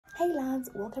Hey lads,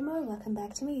 welcome or welcome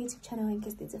back to my YouTube channel. In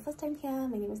case this is your first time here,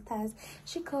 my name is Taz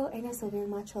Shiko and you're so very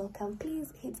much welcome.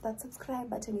 Please hit that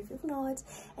subscribe button if you've not,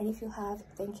 and if you have,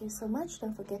 thank you so much.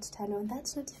 Don't forget to turn on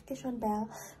that notification bell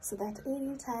so that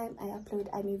anytime I upload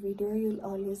a new video you'll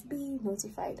always be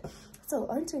notified. So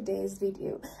on today's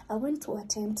video, I want to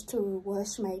attempt to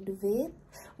wash my duvet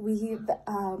with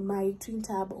my twin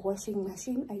tub washing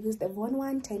machine. I used the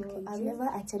Von 10 kg. I've never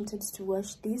attempted to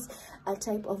wash this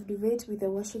type of duvet with the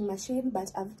washing machine,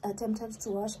 but I've attempted to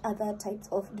wash other types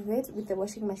of duvet with the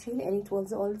washing machine and it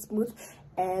was all smooth,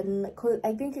 and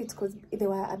I think it's because they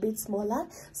were a bit smaller.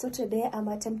 So today I'm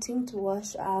attempting to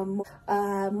wash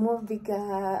more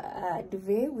bigger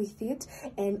duvet with it,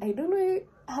 and I don't know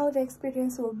how the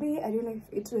experience will be. I don't know if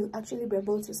it will actually be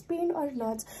able to spin or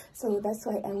not, so that's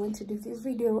why I want to do this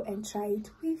video and try it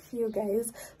with you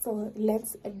guys. So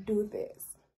let's do this.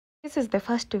 This is the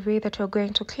first duvet that we're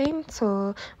going to clean.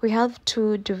 So we have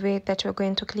two duvet that we're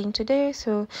going to clean today.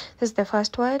 So this is the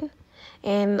first one,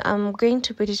 and I'm going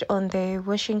to put it on the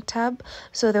washing tub.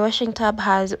 So the washing tub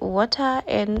has water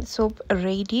and soap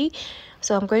ready,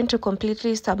 so I'm going to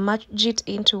completely submerge it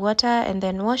into water and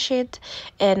then wash it.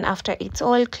 And after it's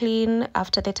all clean,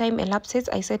 after the time elapses,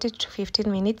 I set it to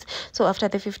 15 minutes. So after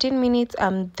the 15 minutes,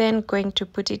 I'm then going to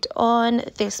put it on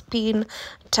the spin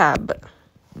tub.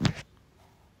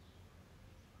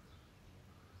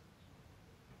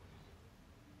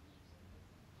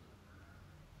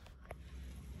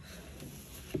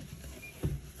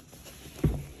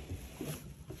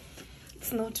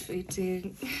 It's not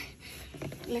fitting.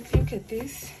 Like, look at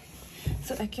this.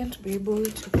 So I can't be able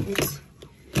to put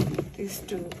this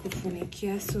to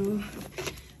kufunikia, so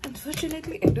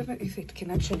unfortunately I don't know if it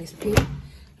can actually spin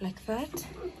like that.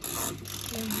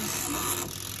 Let me see.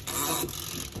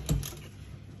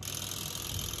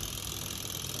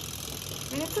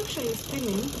 And it's actually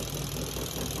spinning.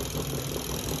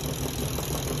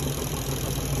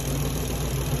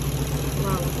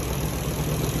 Wow.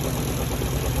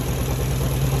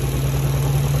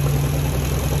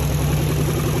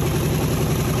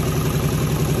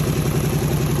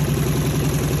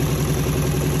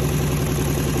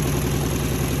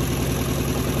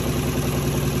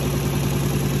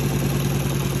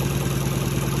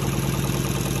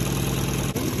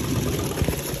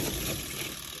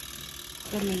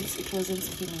 That means it wasn't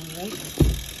spinning, right?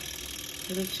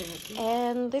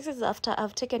 And this is after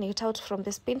I've taken it out from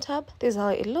the spin tub. This is how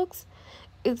it looks.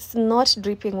 It's not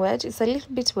dripping wet. It's a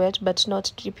little bit wet, but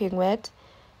not dripping wet.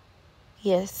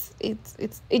 Yes, it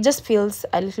just feels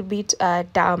a little bit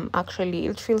damp. Actually,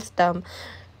 it feels damp.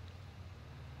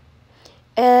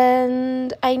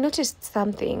 And I noticed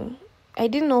something. I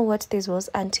didn't know what this was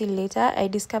until later. I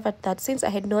discovered that since I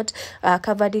had not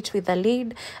covered it with the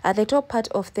lid, the top part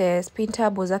of the spin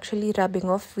tub was actually rubbing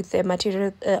off with the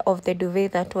material of the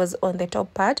duvet that was on the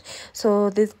top part. So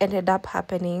this ended up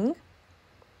happening.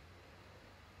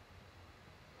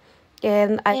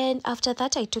 And after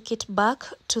that, I took it back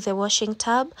to the washing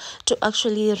tub to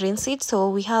actually rinse it. So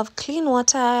we have clean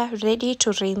water ready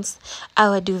to rinse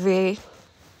our duvet.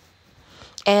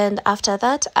 And after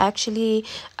that, I actually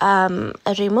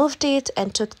removed it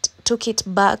and took it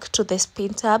back to the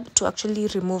spin tub to actually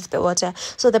remove the water.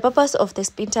 So the purpose of the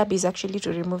spin tub is actually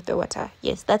to remove the water.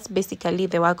 Yes, that's basically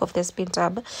the work of the spin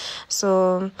tub.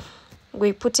 So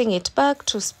we're putting it back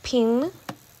to spin.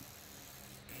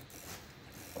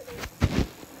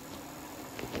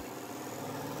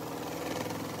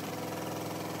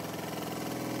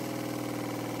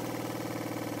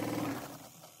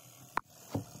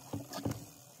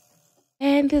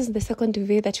 And this is the second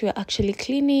duvet that we are actually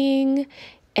cleaning,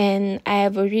 and I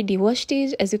have already washed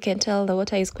it. As you can tell, the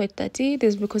water is quite dirty.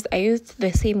 This is because I used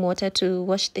the same water to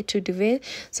wash the two duvet,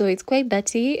 so it's quite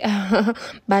dirty.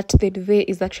 But the duvet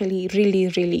is actually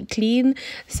really clean.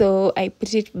 So I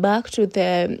put it back to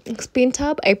the spin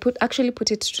tub. I actually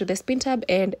put it to the spin tub,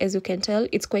 and as you can tell,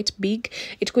 it's quite big.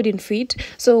 It couldn't fit.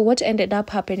 So what ended up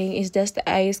happening is just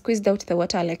I squeezed out the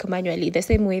water like manually, the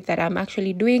same way that I'm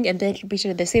actually doing, and then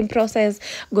repeated the same process,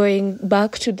 going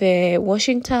back to the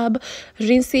washing tub,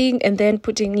 rinsing, and then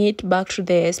putting it back to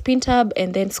the spin tub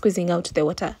and then squeezing out the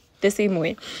water the same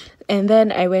way. And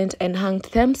then I went and hung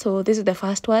them. So this is the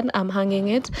first one. I'm hanging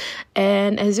it,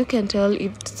 and as you can tell,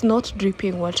 it's not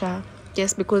dripping water.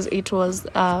 Yes, because it was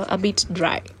a bit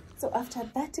dry. So after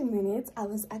 30 minutes, I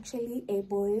was actually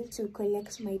able to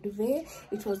collect my duvet.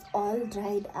 It was all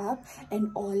dried up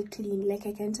and all clean. Like,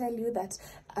 I can tell you that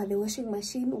the washing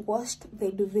machine washed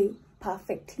the duvet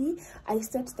perfectly. I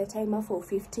set the timer for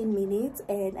 15 minutes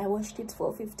and I washed it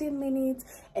for 15 minutes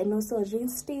and also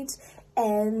rinsed it.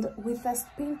 And with a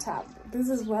spin tub, this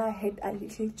is where I had a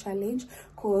little challenge,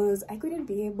 because I couldn't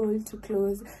be able to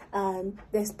close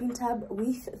the spin tab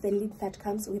with the lid that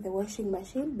comes with the washing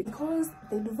machine, because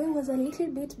the duvet was a little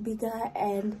bit bigger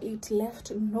and it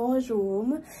left no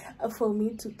room for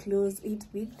me to close it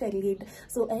with the lid.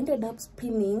 So I ended up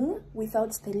spinning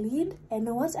without the lid, and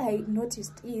what I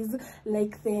noticed is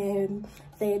like the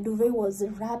duvet was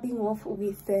rubbing off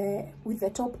with the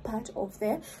top part of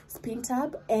the spin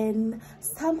tab, and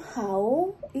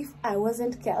somehow if I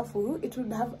wasn't careful it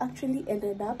would have actually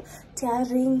ended up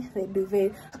tearing the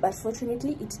duvet. But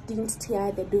fortunately it didn't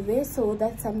tear the duvet, so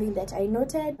that's something that I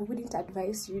noted. I wouldn't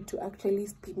advise you to actually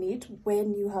spin it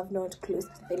when you have not closed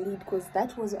the lid, because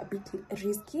that was a bit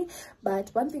risky. But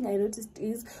one thing I noticed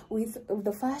is with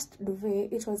the first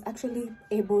duvet, it was actually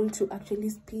able to actually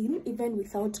spin even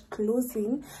without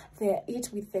closing it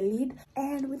with the lid,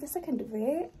 and with the second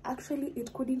duvet actually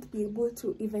it couldn't be able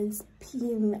to even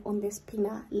spin on the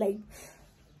spinner. Like,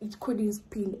 it couldn't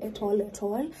spin at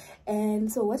all.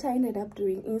 And so what I ended up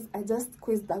doing is I just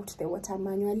squeezed out the water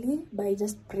manually by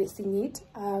just pressing it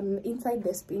inside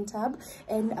the spin tab,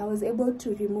 and I was able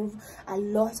to remove a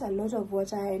lot of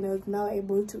water, and I was now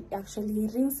able to actually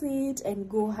rinse it and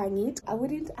go hang it. I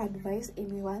wouldn't advise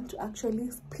anyone to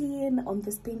actually spin on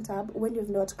the spin tab when you've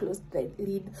not closed the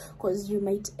lid, because you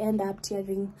might end up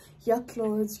tearing your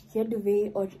clothes, your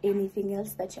duvet, or anything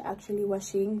else that you're actually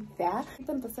washing there.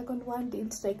 Even the second one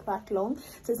didn't take that long,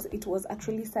 since it was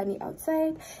actually sunny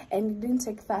outside, and it didn't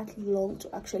take that long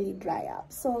to actually dry up.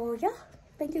 So yeah,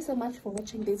 thank you so much for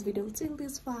watching this video till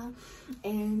this far,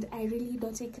 and I really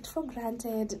don't take it for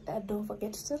granted. Don't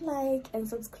forget to like and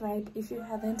subscribe if you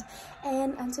haven't,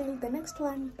 and until the next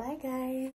one, bye guys.